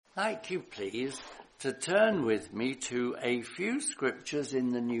Like you please to turn with me to a few scriptures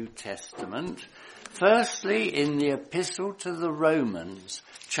in the New Testament. Firstly, in the Epistle to the Romans,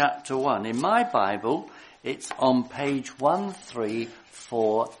 chapter 1. In my Bible, it's on page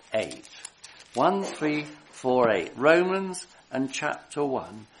 1348. 1348, Romans and chapter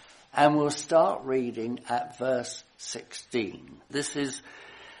 1. And we'll start reading at verse 16. This is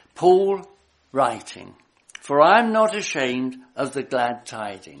Paul writing. For I am not ashamed of the glad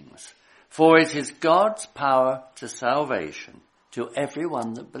tidings, for it is God's power to salvation to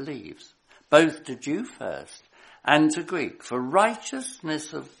everyone that believes, both to Jew first and to Greek. For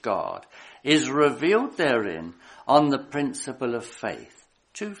righteousness of God is revealed therein on the principle of faith,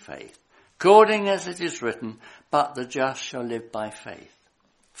 to faith, according as it is written, but the just shall live by faith.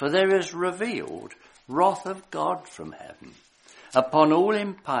 For there is revealed wrath of God from heaven upon all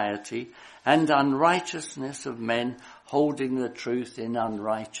impiety and unrighteousness of men holding the truth in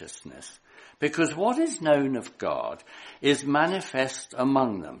unrighteousness. Because what is known of God is manifest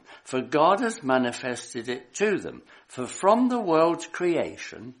among them, for God has manifested it to them. For from the world's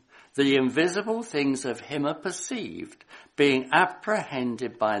creation, the invisible things of him are perceived, being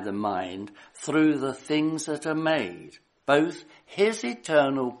apprehended by the mind through the things that are made, both his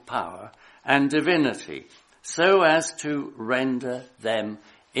eternal power and divinity, so as to render them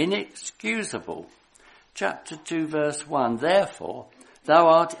inexcusable. Chapter 2, verse 1. Therefore, thou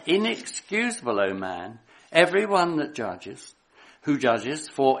art inexcusable, O man, every one that judgest, who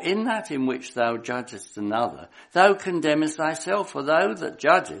judgest, for in that in which thou judgest another, thou condemnest thyself, for thou that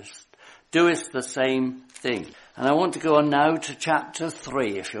judgest doest the same thing. And I want to go on now to chapter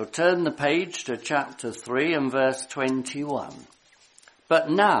 3. If you'll turn the page to chapter 3 and verse 21.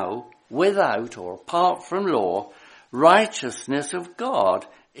 But now, without or apart from law, righteousness of God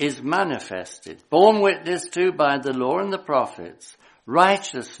is manifested, borne witness to by the law and the prophets,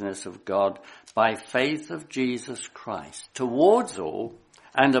 righteousness of God by faith of Jesus Christ, towards all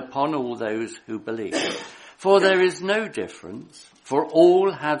and upon all those who believe. For there is no difference, for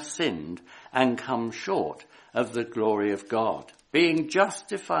all have sinned and come short of the glory of God, being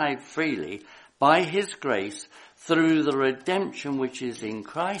justified freely by his grace through the redemption which is in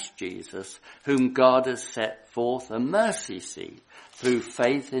Christ Jesus, whom God has set forth a mercy seat through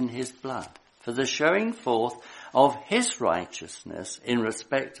faith in his blood, for the showing forth of his righteousness in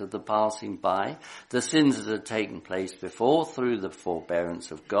respect of the passing by, the sins that had taken place before through the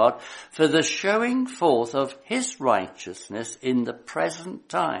forbearance of God, for the showing forth of his righteousness in the present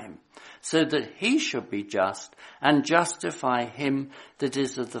time, so that he should be just and justify him that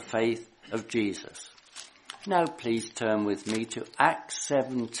is of the faith of Jesus. Now please turn with me to Acts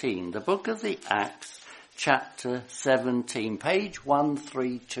 17, the book of the Acts, chapter 17, page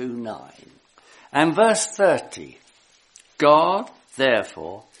 1329. And verse 30, God,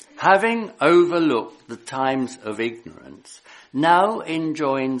 therefore, having overlooked the times of ignorance, now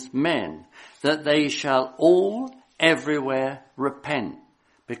enjoins men that they shall all everywhere repent,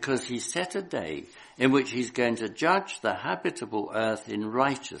 because he set a day in which he's going to judge the habitable earth in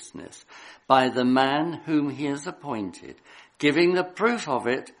righteousness by the man whom he has appointed, giving the proof of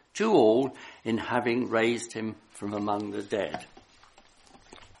it to all in having raised him from among the dead.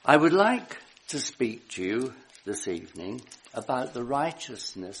 I would like to speak to you this evening about the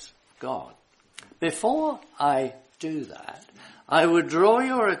righteousness of God. Before I do that, I would draw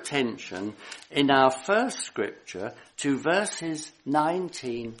your attention in our first scripture to verses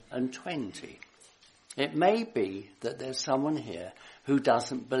 19 and 20. It may be that there's someone here who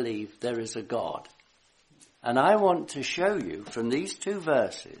doesn't believe there is a God. And I want to show you from these two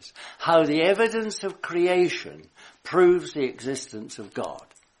verses how the evidence of creation proves the existence of God.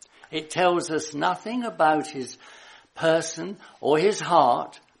 It tells us nothing about his person or his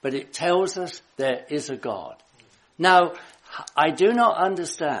heart, but it tells us there is a God. Now, I do not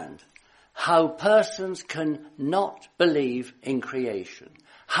understand how persons can not believe in creation.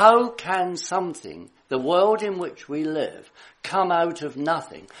 How can something, the world in which we live, come out of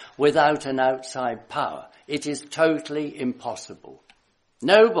nothing without an outside power? It is totally impossible.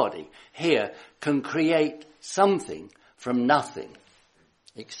 Nobody here can create something from nothing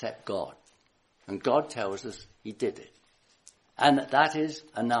except God. And God tells us he did it. And that is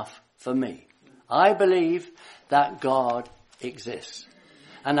enough for me. I believe that God exists.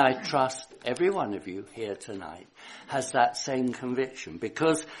 And I trust every one of you here tonight has that same conviction,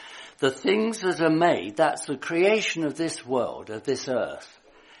 because the things that are made, that's the creation of this world, of this earth,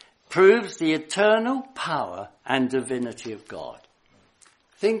 proves the eternal power and divinity of God.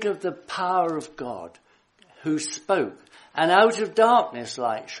 Think of the power of God who spoke, and out of darkness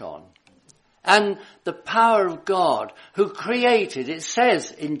light shone. And the power of God who created, it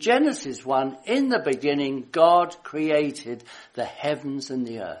says in Genesis 1, in the beginning God created the heavens and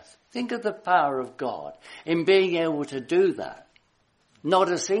the earth. Think of the power of God in being able to do that.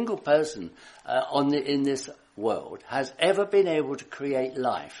 Not a single person in this world has ever been able to create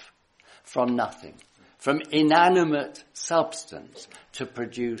life from nothing, from inanimate substance to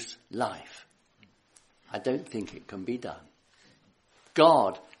produce life. I don't think it can be done.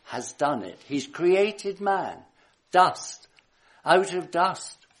 God has done it. He's created man, dust. Out of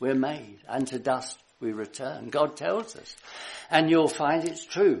dust we're made, and to dust we return. God tells us. And you'll find it's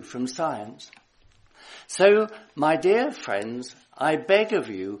true from science. So, my dear friends, I beg of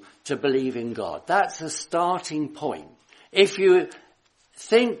you to believe in God. That's a starting point. If you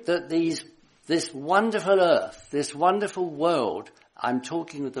think that this wonderful earth, this wonderful world, I'm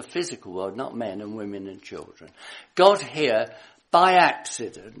talking of the physical world, not men and women and children, got here by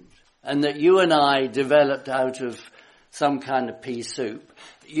accident, and that you and I developed out of some kind of pea soup,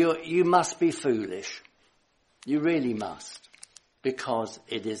 you must be foolish. You really must, because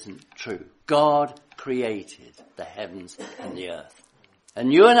it isn't true. God created the heavens and the earth.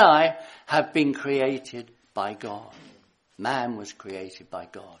 And you and I have been created by God. Man was created by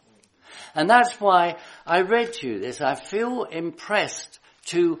God. And that's why I read to you this. I feel impressed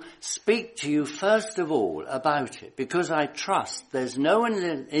to speak to you first of all about it, because I trust there's no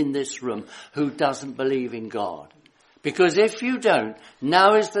one in this room who doesn't believe in God. Because if you don't,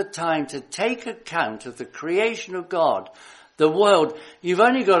 now is the time to take account of the creation of God. The world, you've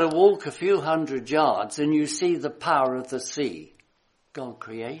only got to walk a few hundred yards and you see the power of the sea. God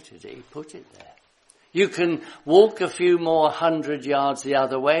created it, He put it there. You can walk a few more hundred yards the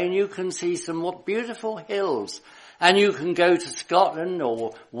other way and you can see some more beautiful hills. And you can go to Scotland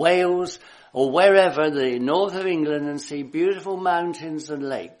or Wales or wherever, the north of England, and see beautiful mountains and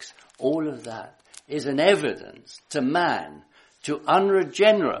lakes. All of that is an evidence to man, to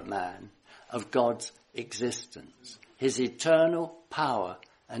unregenerate man, of God's existence, His eternal power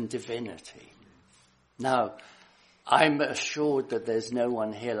and divinity. Now, I'm assured that there's no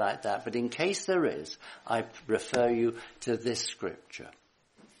one here like that, but in case there is, I refer you to this scripture.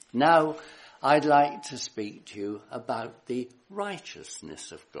 Now, I'd like to speak to you about the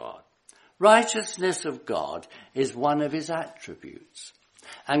righteousness of God. Righteousness of God is one of His attributes.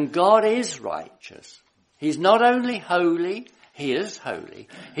 And God is righteous. He's not only holy, He is holy.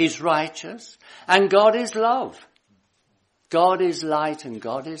 He's righteous. And God is love. God is light and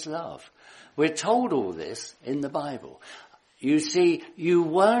God is love. We're told all this in the Bible. You see, you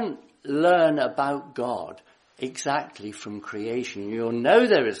won't learn about God exactly from creation. You'll know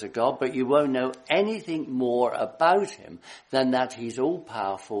there is a God, but you won't know anything more about Him than that He's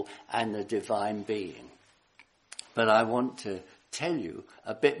all-powerful and a divine being. But I want to tell you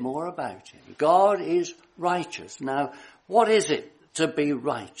a bit more about Him. God is righteous. Now, what is it to be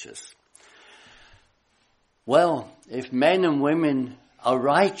righteous? Well, if men and women are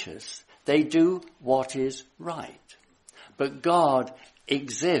righteous, they do what is right. But God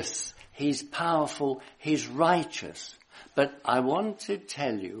exists. He's powerful, He's righteous. But I want to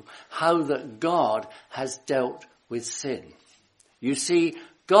tell you how that God has dealt with sin. You see,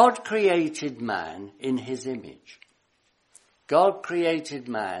 God created man in His image. God created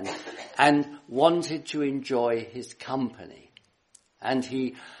man and wanted to enjoy his company. And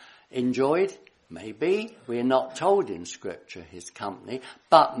He enjoyed, maybe, we're not told in Scripture, his company,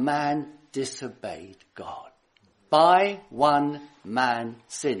 but man disobeyed God. By one man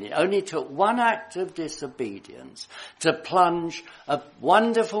sin. It only took one act of disobedience to plunge a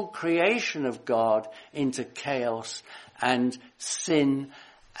wonderful creation of God into chaos and sin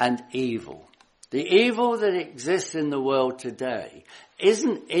and evil. The evil that exists in the world today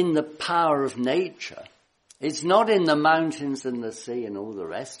isn't in the power of nature. It's not in the mountains and the sea and all the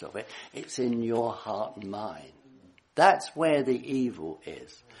rest of it. It's in your heart and mind. That's where the evil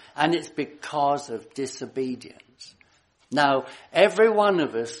is. And it's because of disobedience. Now, every one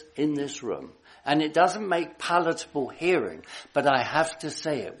of us in this room, and it doesn't make palatable hearing, but I have to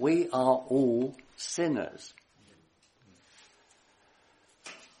say it, we are all sinners.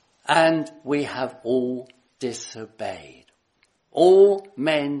 And we have all disobeyed. All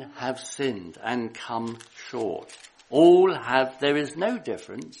men have sinned and come short. There is no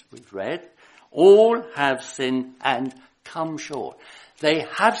difference, we've read. All have sinned and come short. They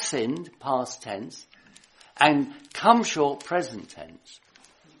have sinned, past tense, and come short, present tense.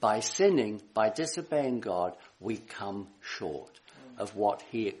 By sinning, by disobeying God, we come short of what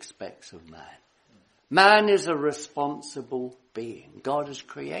He expects of man. Man is a responsible being. God has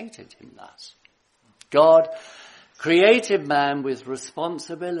created him thus. God created man with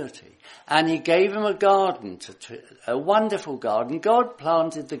responsibility, and he gave him a garden, a wonderful garden. God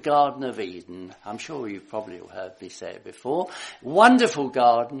planted the Garden of Eden. I'm sure you've probably heard me say it before. Wonderful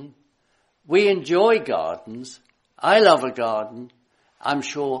garden. We enjoy gardens. I love a garden. I'm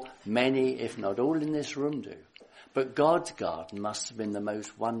sure many, if not all in this room do. But God's garden must have been the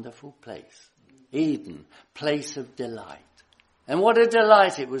most wonderful place. Eden, place of delight. And what a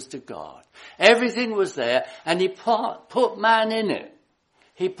delight it was to God. Everything was there, and he put man in it.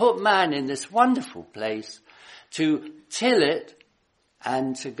 He put man in this wonderful place to till it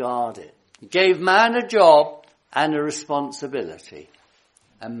and to guard it. He gave man a job and a responsibility,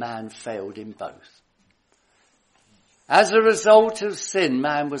 and man failed in both. As a result of sin,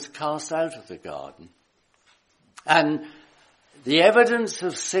 man was cast out of the garden. And the evidence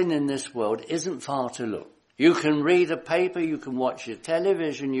of sin in this world isn't far to look. You can read a paper, you can watch your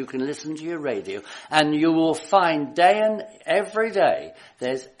television, you can listen to your radio, and you will find every day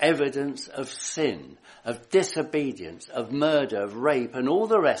there's evidence of sin, of disobedience, of murder, of rape, and all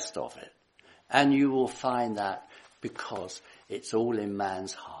the rest of it. And you will find that because it's all in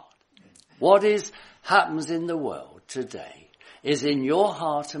man's heart. What happens in the world today is in your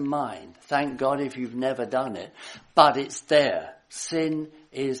heart and mind. Thank God if you've never done it, but it's there. Sin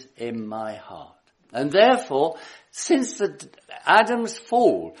is in my heart. And therefore, since Adam's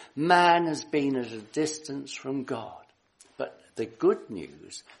fall, man has been at a distance from God. But the good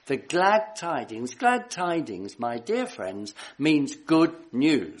news, the glad tidings, my dear friends, means good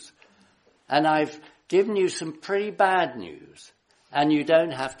news. And I've given you some pretty bad news, and you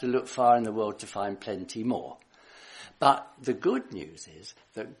don't have to look far in the world to find plenty more. But the good news is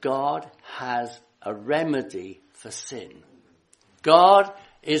that God has a remedy for sin. God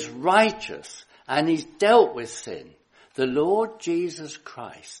is righteous, and he's dealt with sin. The Lord Jesus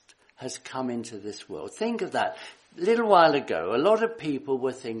Christ has come into this world. Think of that. A little while ago, a lot of people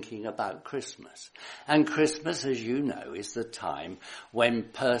were thinking about Christmas. And Christmas, as you know, is the time when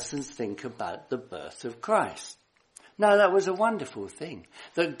persons think about the birth of Christ. Now, that was a wonderful thing,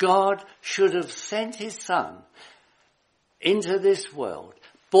 that God should have sent his son into this world,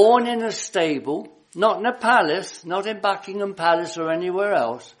 born in a stable, not in a palace, not in Buckingham Palace or anywhere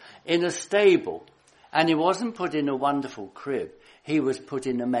else, in a stable. And he wasn't put in a wonderful crib. He was put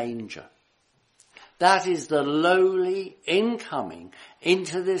in a manger. That is the lowly incoming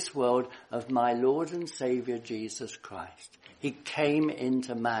into this world of my Lord and Saviour Jesus Christ. He came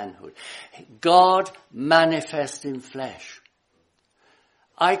into manhood. God manifest in flesh.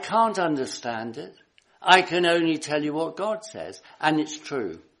 I can't understand it. I can only tell you what God says. And it's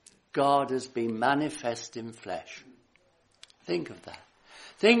true. God has been manifest in flesh. Think of that.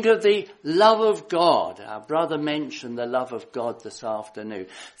 Think of the love of God. Our brother mentioned the love of God this afternoon.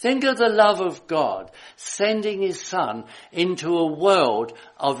 Think of the love of God sending his son into a world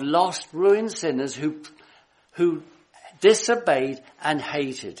of lost, ruined sinners who disobeyed and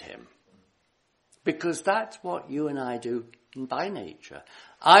hated him. Because that's what you and I do by nature.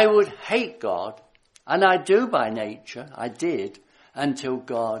 I would hate God, and I do by nature. I did until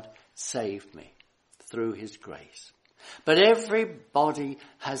God saved me through his grace. But everybody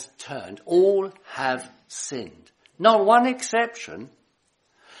has turned. All have sinned. Not one exception.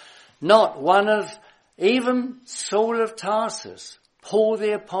 Not one of, even Saul of Tarsus, Paul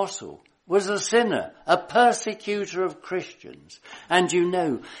the Apostle, was a sinner, a persecutor of Christians. And you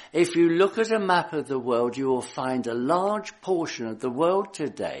know, if you look at a map of the world, you will find a large portion of the world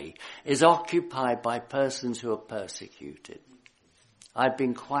today is occupied by persons who are persecuted. I've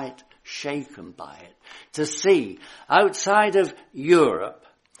been quite shaken by it to see outside of Europe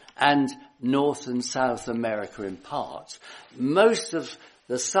and North and South America in parts, most of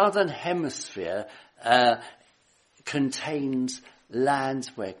the southern hemisphere contains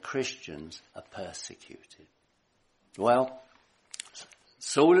lands where Christians are persecuted. Well,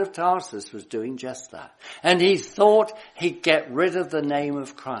 Saul of Tarsus was doing just that. And he thought he'd get rid of the name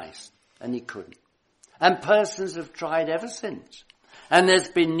of Christ, and he couldn't. And persons have tried ever since. And there's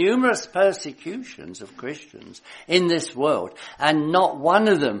been numerous persecutions of Christians in this world, and not one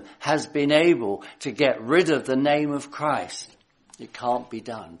of them has been able to get rid of the name of Christ. It can't be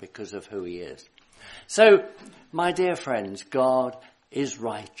done because of who he is. So, my dear friends, God is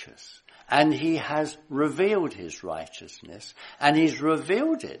righteous, and he has revealed his righteousness, and he's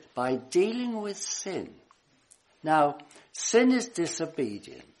revealed it by dealing with sin. Now, sin is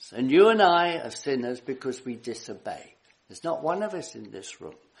disobedience, and you and I are sinners because we disobey. There's not one of us in this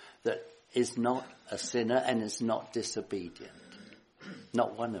room that is not a sinner and is not disobedient.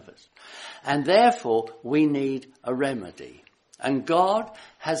 Not one of us. And therefore, we need a remedy. And God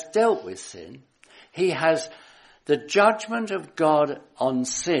has dealt with sin. He has The judgment of God on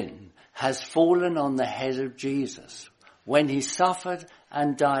sin has fallen on the head of Jesus when he suffered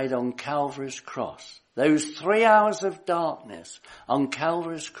and died on Calvary's cross. Those 3 hours of darkness on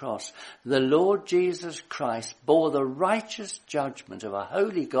Calvary's cross, the Lord Jesus Christ bore the righteous judgment of a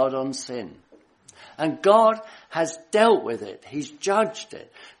holy God on sin. And God has dealt with it. He's judged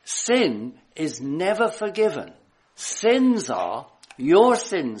it. Sin is never forgiven. Sins are, your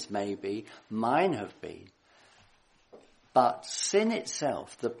sins may be, mine have been. But sin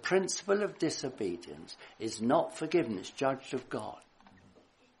itself, the principle of disobedience, is not forgiven. It's judged of God.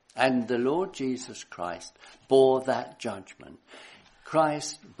 And the Lord Jesus Christ bore that judgment.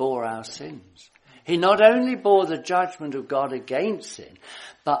 Christ bore our sins. He not only bore the judgment of God against sin,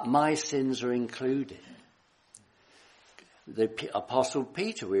 but my sins are included. The Apostle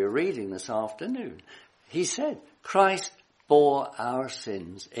Peter, we were reading this afternoon, he said, Christ bore our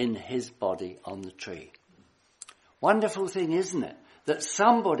sins in his body on the tree. Wonderful thing, isn't it? That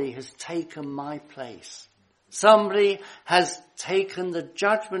somebody has taken my place. Somebody has taken the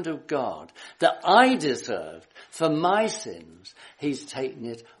judgment of God that I deserved for my sins. He's taken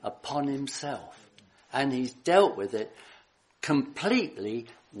it upon himself. And he's dealt with it completely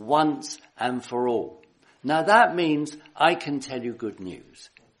once and for all. Now that means I can tell you good news.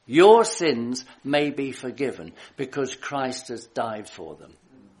 Your sins may be forgiven because Christ has died for them.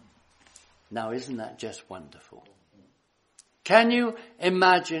 Now isn't that just wonderful? Can you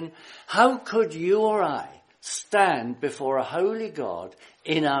imagine, how could you or I stand before a holy God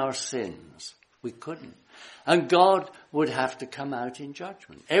in our sins? We couldn't. And God would have to come out in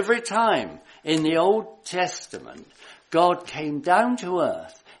judgment. Every time in the Old Testament God came down to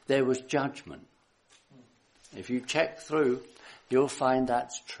earth, there was judgment. If you check through, you'll find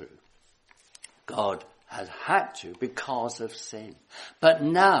that's true. God has had to because of sin. But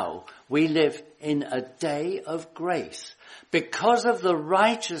now we live in a day of grace. Because of the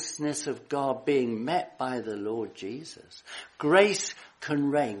righteousness of God being met by the Lord Jesus, grace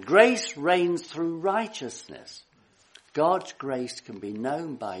can reign. Grace reigns through righteousness. God's grace can be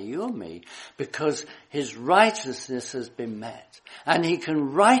known by you and me because his righteousness has been met. And he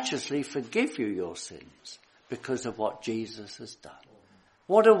can righteously forgive you your sins because of what Jesus has done.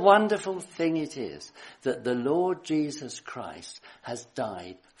 What a wonderful thing it is that the Lord Jesus Christ has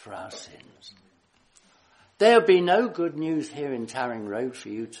died for our sins. There'll be no good news here in Tarring Road for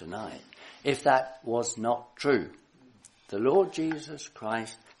you tonight if that was not true. The Lord Jesus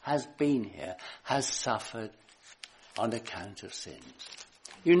Christ has been here, has suffered on account of sins.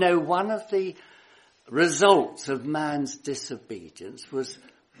 You know, one of the results of man's disobedience was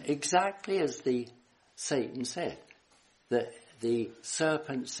exactly as Satan said. The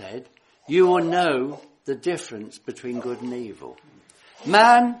serpent said, you will know the difference between good and evil.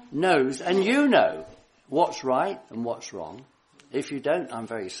 Man knows, and you know, what's right and what's wrong. If you don't, I'm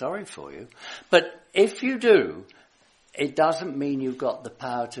very sorry for you. But if you do, it doesn't mean you've got the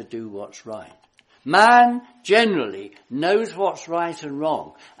power to do what's right. Man generally knows what's right and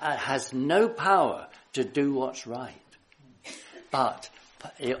wrong and has no power to do what's right. But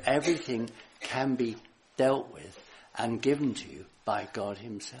everything can be dealt with and given to you by God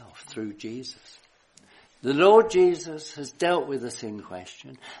himself through Jesus. The Lord Jesus has dealt with the sin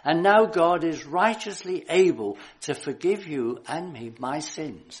question, and now God is righteously able to forgive you and me my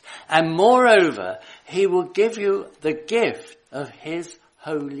sins. And moreover, he will give you the gift of his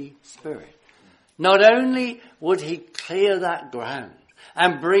Holy Spirit. Not only would he clear that ground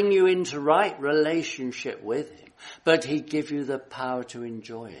and bring you into right relationship with him, but he'd give you the power to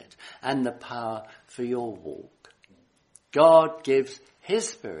enjoy it and the power for your walk. God gives his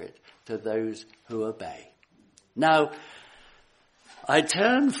Spirit to those who obey. Now, I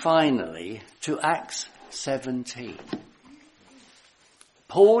turn finally to Acts 17.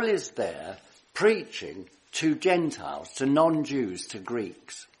 Paul is there preaching to Gentiles, to non-Jews, to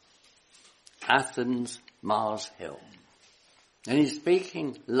Greeks. Athens, Mars Hill. And he's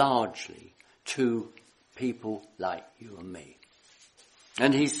speaking largely to people like you and me.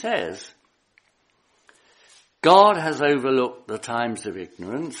 And he says, God has overlooked the times of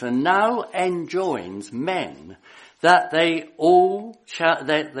ignorance and now enjoins men that they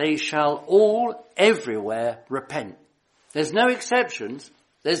shall all everywhere repent. There's no exceptions.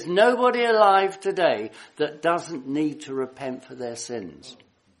 There's nobody alive today that doesn't need to repent for their sins.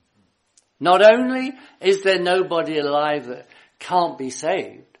 Not only is there nobody alive that can't be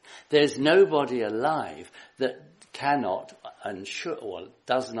saved, there's nobody alive that cannot and should or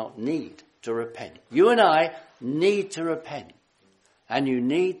does not need to repent. You and I need to repent, and you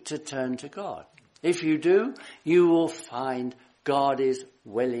need to turn to God. If you do, you will find God is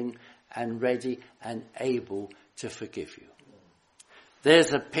willing and ready and able to forgive you.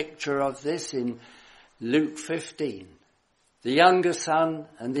 There's a picture of this in Luke 15. The younger son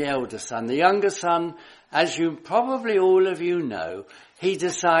and the elder son. The younger son, as you probably all of you know, he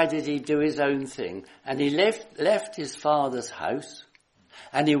decided he'd do his own thing, and he left his father's house,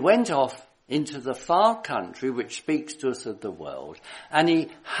 and he went off into the far country, which speaks to us of the world, and he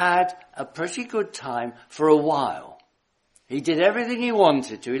had a pretty good time for a while. He did everything he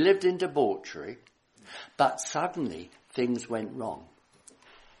wanted to. He lived in debauchery, but suddenly things went wrong.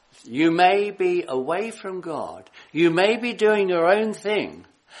 You may be away from God. You may be doing your own thing,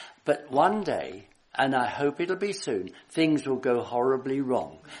 but one day, and I hope it'll be soon, things will go horribly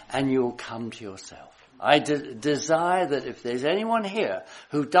wrong and you'll come to yourself. I desire that if there's anyone here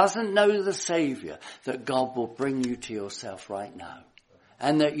who doesn't know the Saviour, that God will bring you to yourself right now.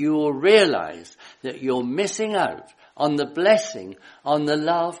 And that you will realize that you're missing out on the blessing, on the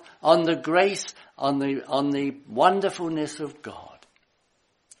love, on the grace, on the wonderfulness of God.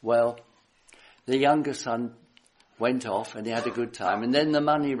 Well, the younger son went off and he had a good time, and then the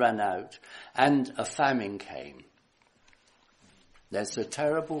money ran out and a famine came. There's a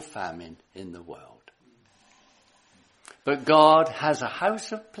terrible famine in the world. But God has a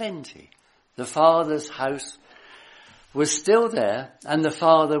house of plenty. The father's house was still there, and the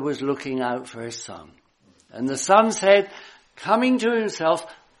father was looking out for his son. And the son said, coming to himself,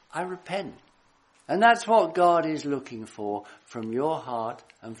 I repent. And that's what God is looking for from your heart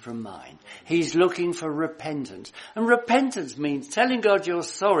and from mine. He's looking for repentance. And repentance means telling God you're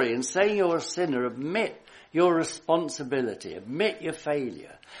sorry and saying you're a sinner, admit your responsibility, admit your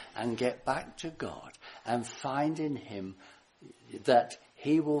failure, and get back to God and find in him that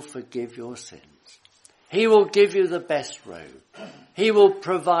he will forgive your sins. He will give you the best road. He will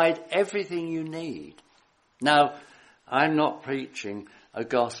provide everything you need. Now, I'm not preaching a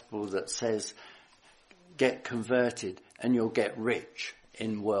gospel that says get converted and you'll get rich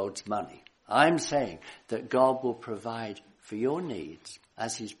in world's money. I'm saying that God will provide for your needs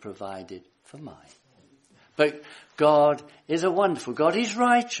as he's provided for mine. But God is a wonderful God. He's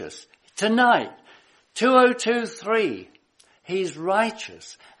righteous. Tonight, 2023, he's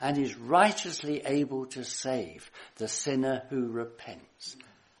righteous, and he's righteously able to save the sinner who repents.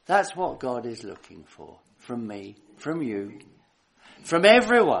 That's what God is looking for from me, from you, from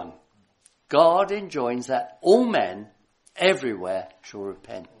everyone. God enjoins that all men everywhere shall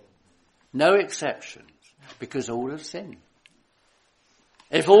repent. No exceptions, because all have sinned.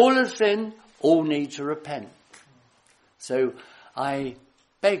 If all have sinned, all need to repent. So I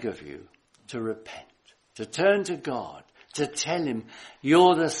beg of you to repent, to turn to God, to tell him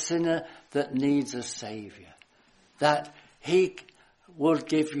you're the sinner that needs a saviour, that he will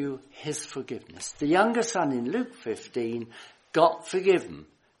give you his forgiveness. The younger son in Luke 15 got forgiven.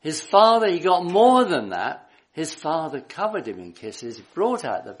 His father, he got more than that. His father covered him in kisses, brought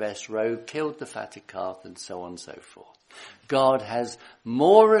out the best robe, killed the fatted calf, and so on and so forth. God has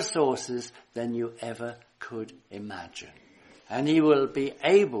more resources than you ever could imagine. And he will be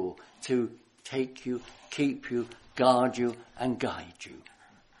able to take you, keep you, guard you, and guide you.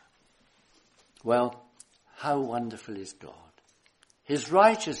 Well, how wonderful is God. His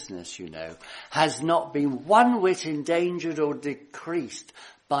righteousness, you know, has not been one whit endangered or decreased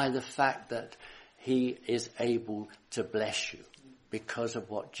by the fact that he is able to bless you because of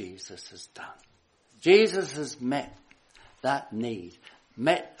what Jesus has done. Jesus has met that need,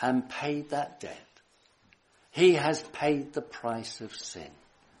 met and paid that debt. He has paid the price of sin.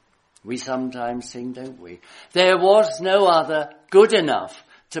 We sometimes sing, don't we? There was no other good enough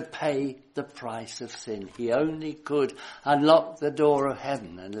to pay the price of sin. He only could unlock the door of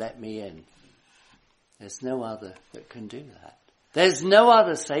heaven and let me in. There's no other that can do that. There's no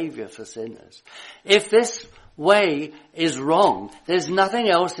other saviour for sinners. If this way is wrong, there's nothing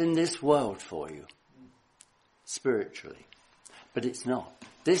else in this world for you, spiritually. But it's not.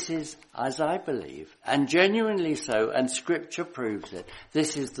 This is, as I believe, and genuinely so, and Scripture proves it,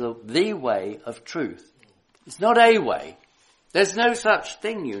 this is the way of truth. It's not a way. There's no such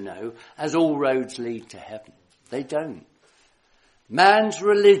thing, you know, as all roads lead to heaven. They don't. Man's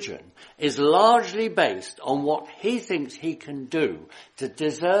religion is largely based on what he thinks he can do to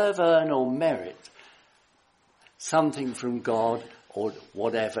deserve, earn, or merit something from God or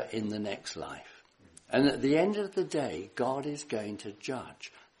whatever in the next life. And at the end of the day, God is going to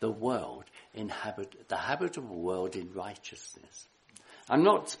judge the world, the habitable world in righteousness. I'm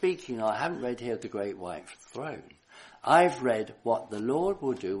not speaking, I haven't read here the great white throne. I've read what the Lord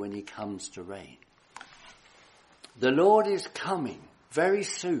will do when he comes to reign. The Lord is coming very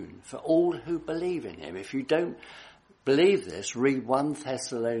soon for all who believe in him. If you don't believe this, read 1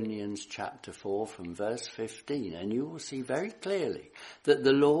 Thessalonians chapter 4 from verse 15, and you will see very clearly that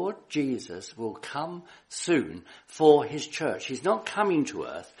the Lord Jesus will come soon for his church. He's not coming to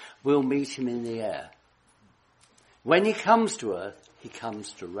earth. We'll meet him in the air. When he comes to earth, he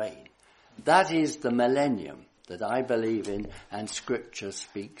comes to reign. That is the millennium that I believe in and Scripture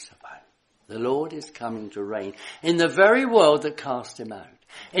speaks about. The Lord is coming to reign in the very world that cast him out.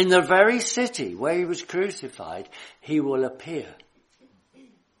 In the very city where he was crucified, he will appear.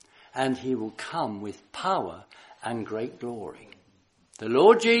 And he will come with power and great glory. The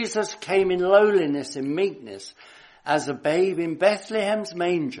Lord Jesus came in lowliness and meekness as a babe in Bethlehem's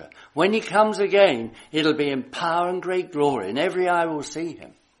manger. When he comes again, it'll be in power and great glory, and every eye will see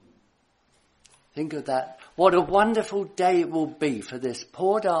him. Think of that. What a wonderful day it will be for this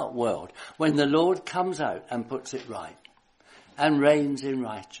poor dark world when the Lord comes out and puts it right and reigns in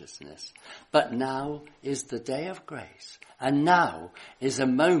righteousness. But now is the day of grace, and now is a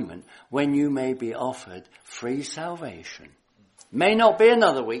moment when you may be offered free salvation. May not be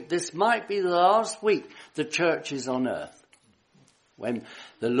another week. This might be the last week the church is on earth. When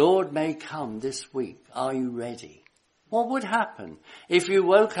the Lord may come this week, are you ready? What would happen if you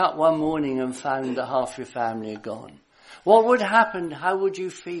woke up one morning and found that half your family are gone? What would happen? How would you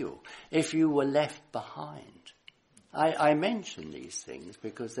feel if you were left behind? I mention these things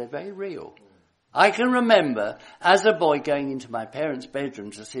because they're very real. I can remember as a boy going into my parents'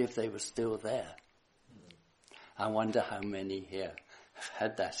 bedroom to see if they were still there. I wonder how many here have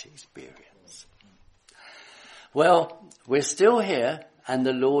had that experience. Well, we're still here and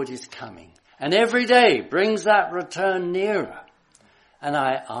the Lord is coming. And every day brings that return nearer. And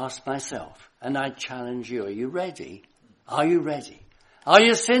I ask myself, and I challenge you, are you ready? Are you ready? Are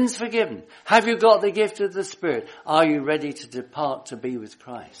your sins forgiven? Have you got the gift of the Spirit? Are you ready to depart to be with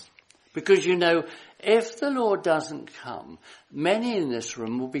Christ? Because you know, if the Lord doesn't come, many in this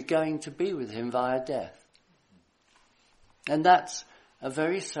room will be going to be with him via death. And that's a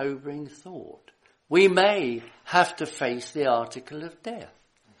very sobering thought. We may have to face the article of death.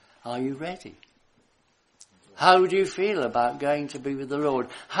 Are you ready? How do you feel about going to be with the Lord?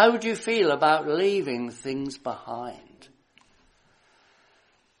 How do you feel about leaving things behind?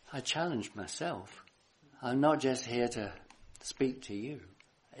 I challenge myself. I'm not just here to speak to you.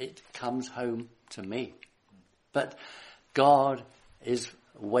 It comes home to me. But God is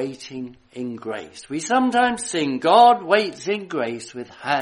waiting in grace. We sometimes sing, God waits in grace with hands